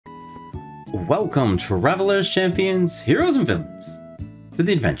Welcome, travelers, champions, heroes, and villains, to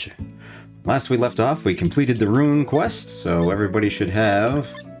the adventure. Last we left off, we completed the rune quest, so everybody should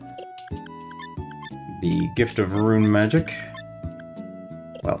have the gift of rune magic.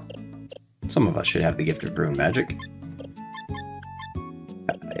 Well, some of us should have the gift of rune magic.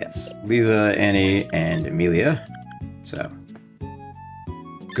 Yes, Lisa, Annie, and Emelia. So,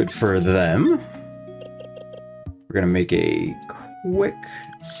 good for them. We're gonna make a quick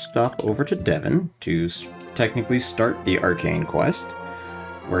stop over to Devon to technically start the arcane quest.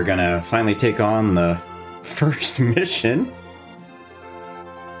 We're gonna finally take on the first mission.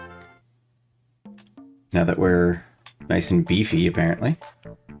 Now that we're nice and beefy, apparently.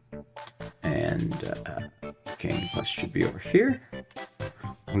 And arcane quest should be over here.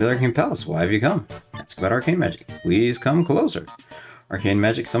 Welcome to the Arcane Palace. Why have you come? Ask about arcane magic. Please come closer. Arcane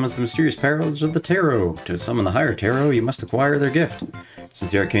magic summons the mysterious powers of the tarot. To summon the higher tarot, you must acquire their gift.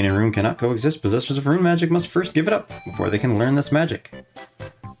 Since the arcane and rune cannot coexist, possessors of rune magic must first give it up before they can learn this magic.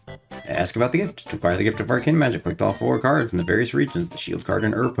 Ask about the gift. To acquire the gift of arcane magic, collect all 4 cards in the various regions: the shield card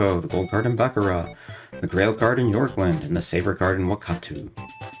in Urpo, the gold card in Baccarat, the grail card in Yorkland, and the saber card in Wakatu.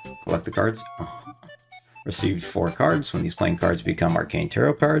 Collect the cards. Received 4 cards. When these playing cards become arcane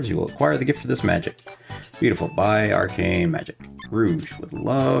tarot cards, you will acquire the gift for this magic. Beautiful. Buy arcane magic. Rouge would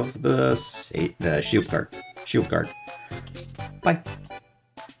love the shield card. Shield card. Bye.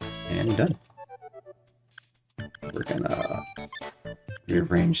 And done. We're gonna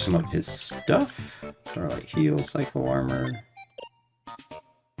rearrange some of his stuff. Starlight heal, psycho armor.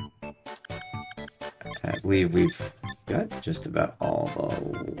 I believe we've got just about all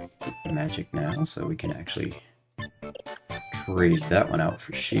the magic now, so we can actually trade that one out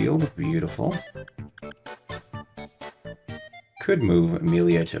for shield. Beautiful. Could move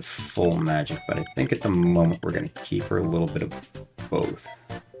Emelia to full magic, but I think at the moment we're going to keep her a little bit of both.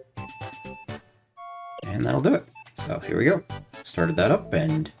 And that'll do it. So here we go. Started that up,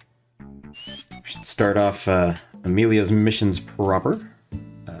 and we should start off Emelia's missions proper.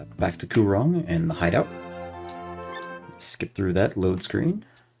 Back to Kurong and the hideout. Skip through that load screen.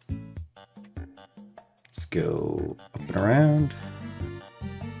 Let's go up and around.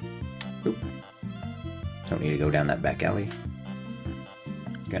 Oop. Don't need to go down that back alley.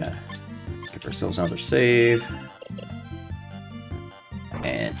 Gonna give ourselves another save.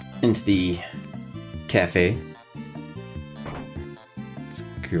 And into the cafe. Let's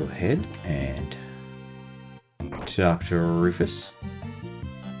go ahead and talk to Rufus.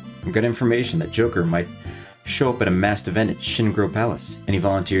 I've got information that Joker might show up at a masked event at Shingrow Palace. Any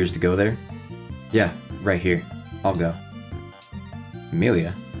volunteers to go there? Yeah, right here. I'll go.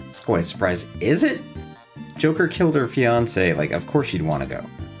 Emelia? It's quite a surprise. Is it? Joker killed her fiancé. Like, of course she'd want to go.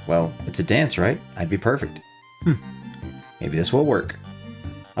 Well, it's a dance, right? I'd be perfect. Maybe this will work.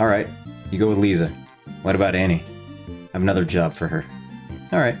 Alright, you go with Lisa. What about Annie? I have another job for her.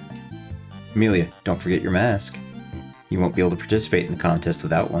 Alright. Emelia, don't forget your mask. You won't be able to participate in the contest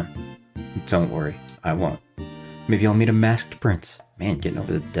without one. Don't worry, I won't. Maybe I'll meet a masked prince. Man, getting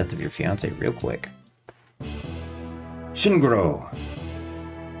over the death of your fiancé real quick. Shingrow!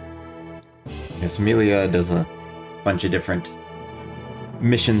 Yes, Emelia does a bunch of different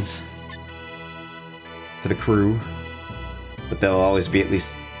missions for the crew, but there'll always be at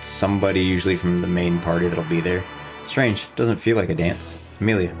least somebody, usually from the main party, that'll be there. Strange, doesn't feel like a dance.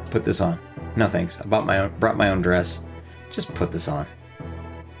 Emelia, put this on. No thanks, I brought my own dress. Just put this on.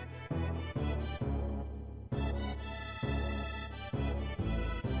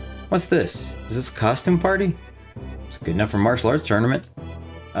 What's this? Is this a costume party? It's good enough for a martial arts tournament.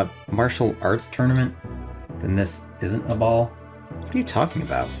 A martial arts tournament? Then this isn't a ball? What are you talking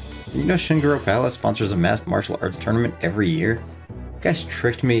about? You know Shingrow Palace sponsors a masked martial arts tournament every year? You guys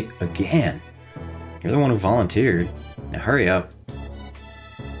tricked me again. You're the one who volunteered. Now hurry up.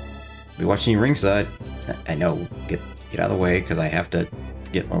 I'll be watching you ringside. I know. Get out of the way, because I have to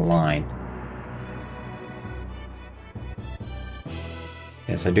get in line.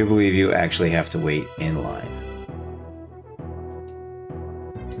 Yes, I do believe you actually have to wait in line.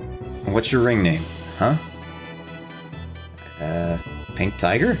 What's your ring name? Huh? Pink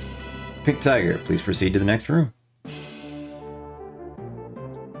Tiger? Pink Tiger, please proceed to the next room.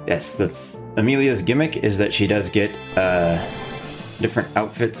 Yes, that's Emelia's gimmick, is that she does get different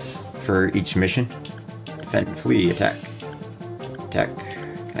outfits for each mission. Defend, flee, attack. Attack.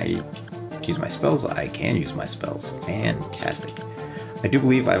 Can I use my spells? I can use my spells. Fantastic. I do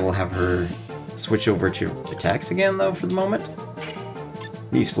believe I will have her switch over to attacks again, though, for the moment.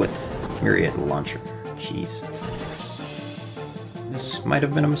 Knee split. Myriad launcher. Jeez. This might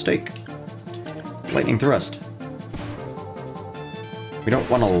have been a mistake. Lightning thrust. We don't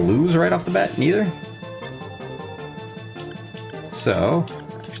want to lose right off the bat, neither. So,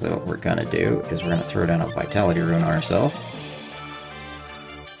 actually what we're gonna do is we're gonna throw down a Vitality Rune on ourselves.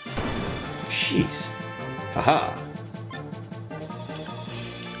 Jeez. Haha.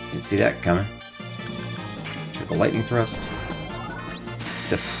 Didn't see that coming. Took a Lightning Thrust.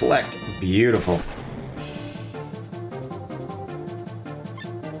 Deflect. Beautiful.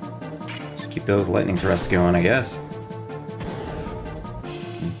 Just keep those Lightning Thrusts going, I guess.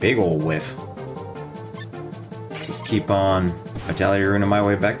 Big ol' whiff. Just keep on Vitality Ruining my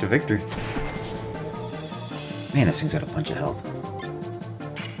way back to victory. Man, this thing's got a bunch of health.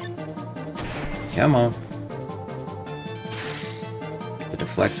 Come on. Get the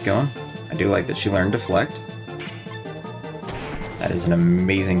deflects going. I do like that she learned deflect. That is an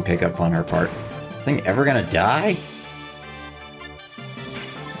amazing pickup on her part. Is this thing ever gonna die?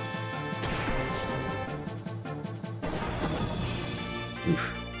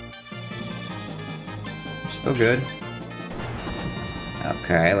 Oof. Still good.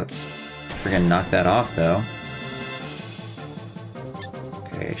 Okay, let's friggin' knock that off, though.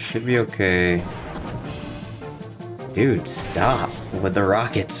 Okay, should be okay. Dude, stop with the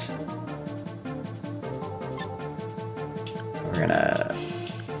rockets. We're gonna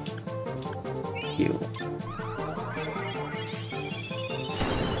heal.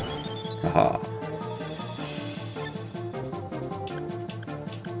 Haha.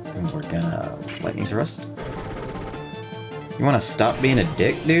 And we're gonna Lightning Thrust. You wanna stop being a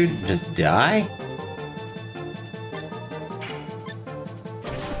dick, dude? Just die?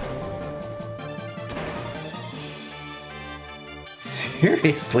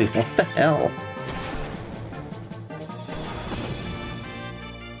 Seriously, what the hell?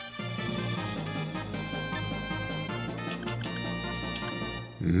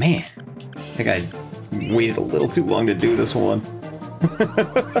 Man, I think I waited a little too long to do this one.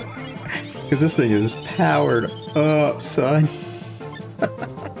 Because this thing is powered up, son.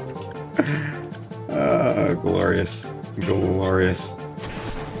 Glorious. Glorious.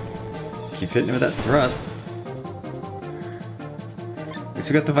 Just keep hitting it with that thrust. At least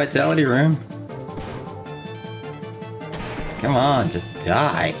we got the Vitality Rune. Come on, just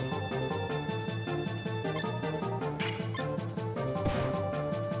die.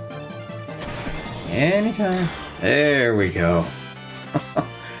 Anytime. There we go.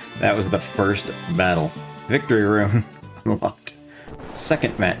 That was the first battle. Victory Rune unlocked.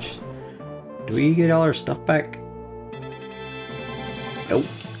 Second match. Do we get all our stuff back? Nope.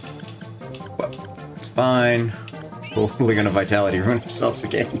 But it's fine. We're really gonna Vitality Rune ourselves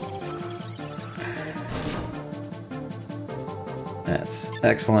again. That's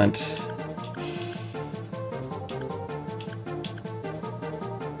excellent.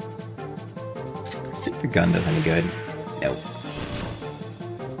 Let's see if the gun does any good. Nope.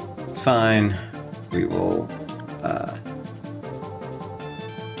 It's fine. We will,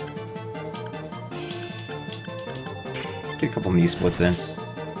 get a couple knee splits in.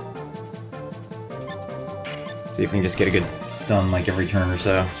 See if we can just get a good stun like every turn or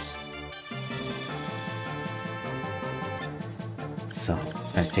so. So,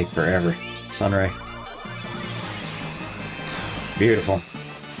 it's going to take forever. Sunray. Beautiful.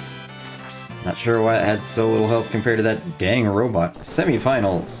 Not sure why it had so little health compared to that dang robot.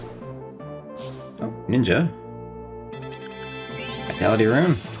 Semifinals. Oh, ninja. Vitality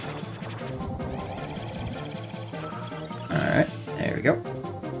Rune. Alright, there we go.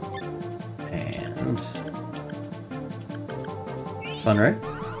 And Sunray.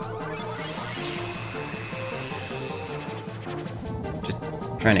 Just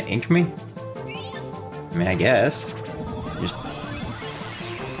trying to ink me? I mean, I guess.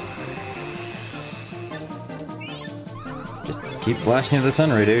 Just keep flashing into the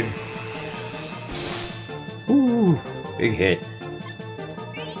Sunray, dude. Ooh, big hit.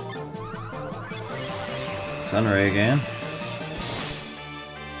 Sunray again.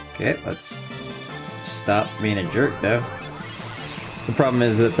 Okay, let's stop being a jerk, though. The problem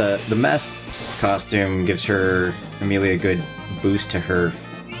is that the masked costume gives her, Emelia, a good boost to her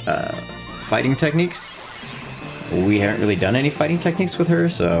fighting techniques. We haven't really done any fighting techniques with her,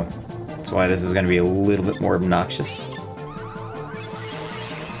 so that's why this is going to be a little bit more obnoxious.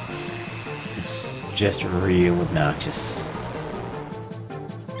 It's just real obnoxious.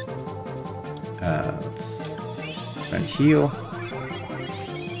 Let's try and heal.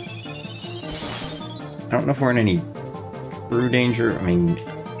 I don't know if we're in any true danger. I mean,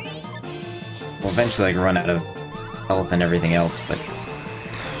 we'll eventually like run out of health and everything else, but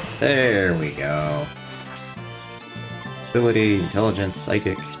there we go. Ability, intelligence,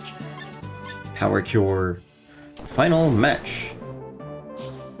 psychic, power cure. Final match.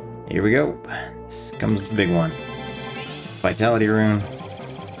 Here we go. This comes the big one. Vitality rune.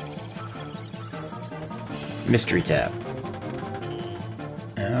 Mystery tab.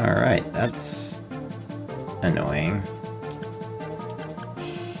 Alright, that's annoying.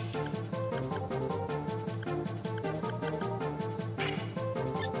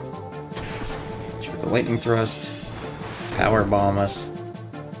 With the lightning thrust. Power bomb us.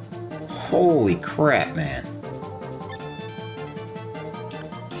 Holy crap, man.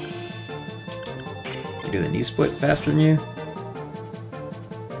 Do the knee split faster than you?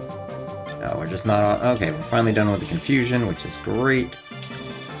 No, we're just not on. Okay, we're finally done with the confusion, which is great.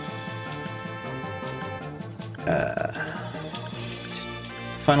 It's the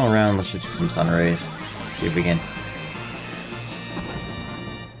final round. Let's just do some sun rays. See if we can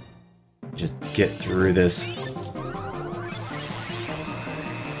just get through this.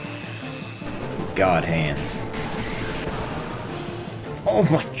 God hands. Oh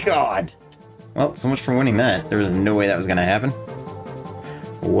my god! Well, so much for winning that. There was no way that was going to happen.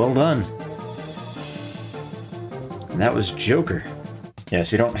 Well done. And that was Joker.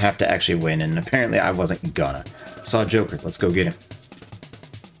 Yes, you don't have to actually win, and apparently I wasn't gonna. Saw Joker. Let's go get him.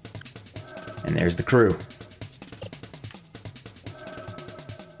 And there's the crew.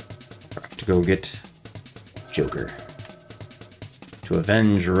 I have to go get Joker. To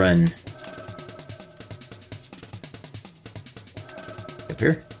avenge Ren. Up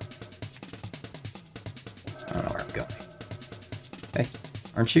here? I don't know where I'm going. Hey,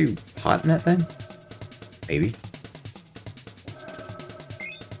 aren't you hot in that thing? Maybe.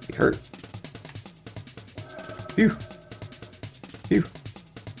 You hurt. Phew. Phew.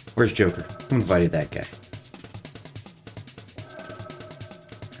 Where's Joker? Who invited that guy?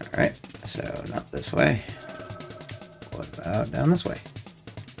 Alright, so not this way. What about down this way?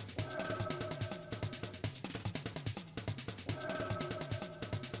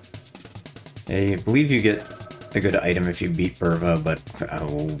 I believe you get a good item if you beat Burva, but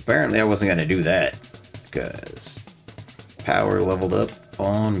apparently I wasn't going to do that, because power leveled up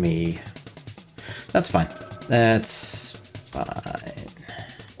on me. That's fine. That's fine.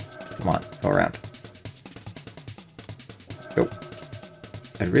 Come on, go around. Go.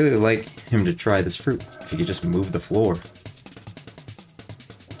 I'd really like him to try this fruit, if he could just move the floor.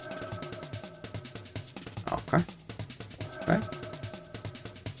 Okay. Okay.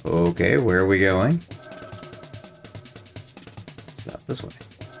 Okay, where are we going? It's up this way.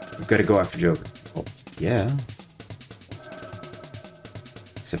 We've got to go after Joker. Well, yeah.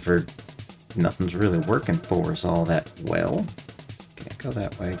 Except for nothing's really working for us all that well. Can't go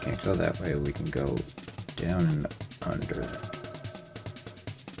that way, can't go that way. We can go down and under.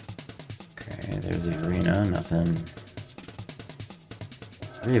 Okay, there's the arena. Nothing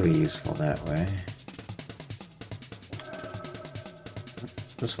really useful that way.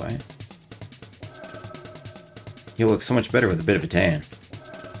 This way. You look so much better with a bit of a tan.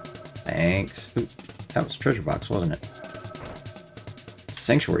 Thanks. Ooh, that was a treasure box, wasn't it? It's a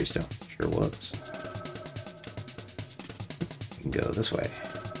sanctuary still. Sure was. We can go this way.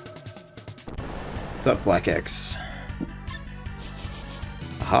 What's up, Black X?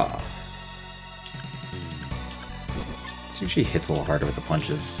 Aha. Let's see if she hits a little harder with the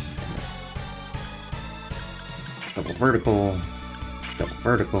punches. In this. Double vertical. Double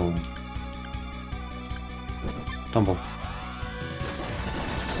vertical. Tumble.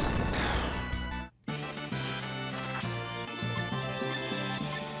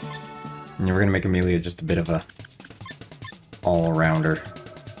 And we're gonna make Emelia just a bit of a all-arounder.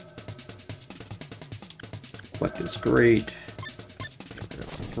 What is great. Get rid of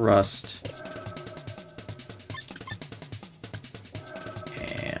thrust.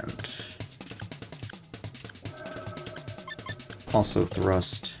 And also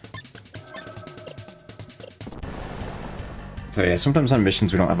thrust. So yeah, sometimes on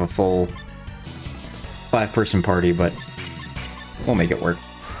missions we don't have a full 5-person party, but we'll make it work.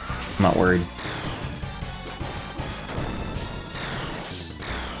 I'm not worried.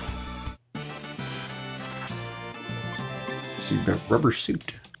 See, you've got a rubber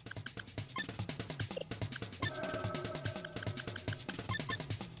suit.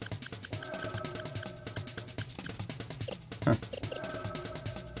 Huh.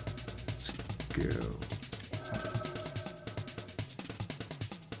 Let's go.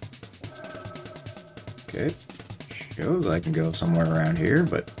 Okay. Shows I can go somewhere around here,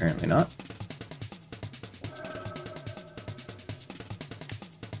 but apparently not.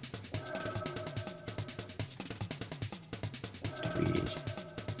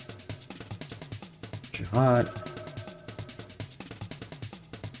 Too hot.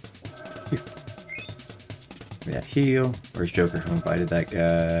 that heal. Where's Joker who invited that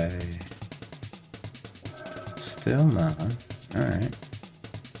guy? Still nothing. Alright.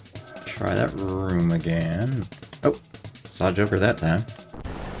 Try that room again. Oh! Saw Joker that time.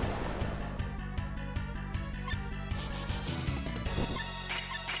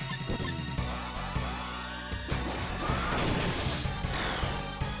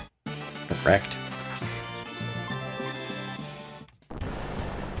 Correct.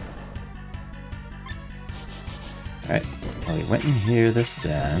 Alright, well he went in here this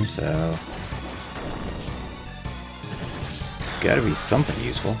time, so... gotta be something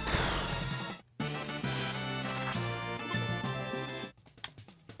useful.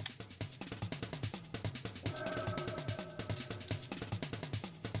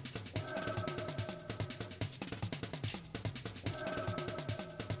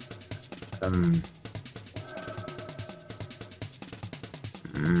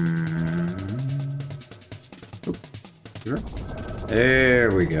 Sure.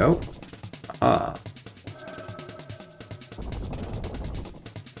 There we go. Ah.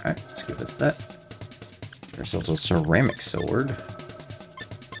 Alright, let's give us that. Get ourselves a ceramic sword.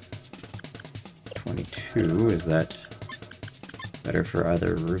 22, is that better for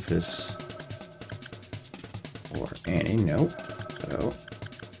either Rufus or Annie? Nope. So,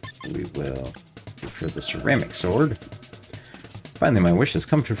 we will go for the ceramic sword. Finally, my wish has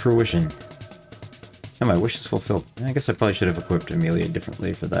come to fruition. And my wish is fulfilled. I guess I probably should have equipped Emelia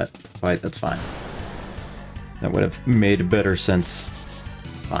differently for that fight. That's fine. That would have made better sense.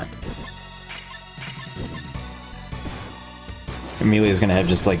 It's fine. Emelia's gonna have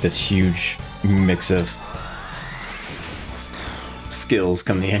just like this huge mix of skills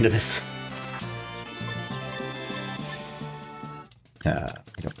come the end of this.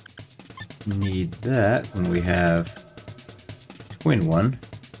 We don't need that when we have Twin One.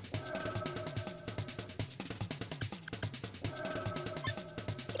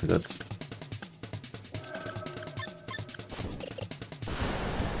 Because that's...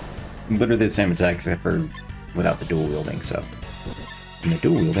 literally the same attack except for without the dual wielding, so... and the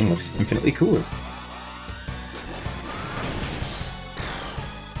dual wielding looks infinitely cooler.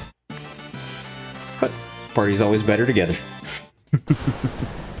 But party's always better together.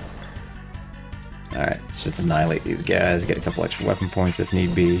 Alright, let's just annihilate these guys, get a couple extra weapon points if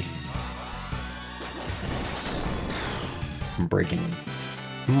need be. I'm breaking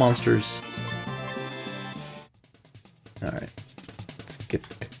monsters. Alright, let's get...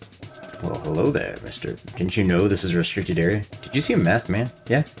 well, hello there, mister. Didn't you know this is a restricted area? Did you see a masked man?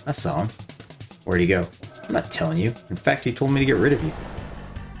 Yeah, I saw him. Where'd he go? I'm not telling you. In fact, he told me to get rid of you.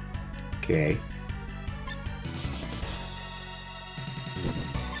 Okay.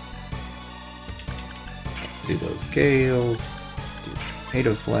 Let's do those gales. Let's do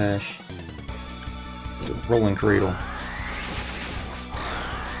potato slash. Let's do rolling cradle.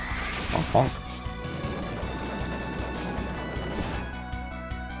 Honk honk.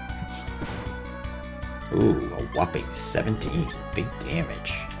 Ooh, a whopping 17. Big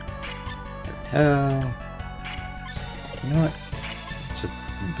damage. And hell. You know what? Just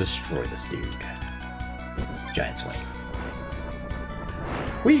destroy this dude. Giant swing.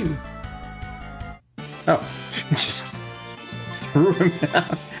 Whee! Oh, just threw him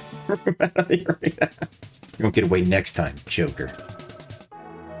out. Threw him out of the arena. You won't get away next time, Joker.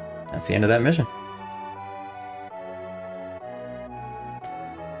 That's the end of that mission.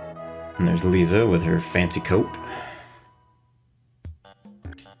 And there's Lisa with her fancy coat.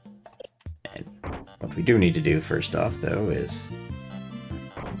 And what we do need to do first off, though, is...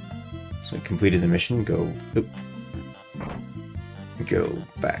 so we completed the mission, go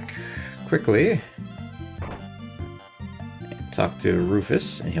back quickly. And talk to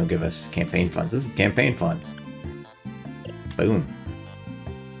Rufus, and he'll give us campaign funds. This is campaign fund. Boom.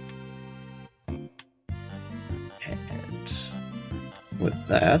 With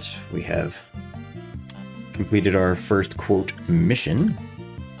that, we have completed our first, quote, mission.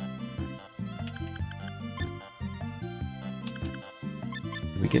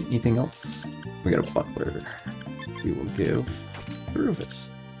 Did we get anything else? We got a butler. We will give Rufus.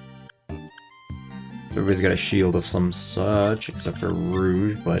 Everybody's got a shield of some such, except for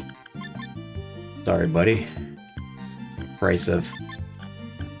Rouge, but... sorry, buddy. It's the price of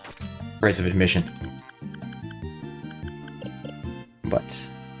admission. But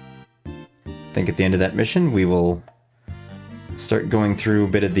I think at the end of that mission, we will start going through a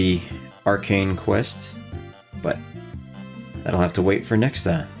bit of the arcane quest. But that'll have to wait for next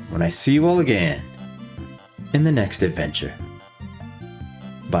time, when I see you all again in the next adventure.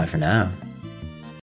 Bye for now.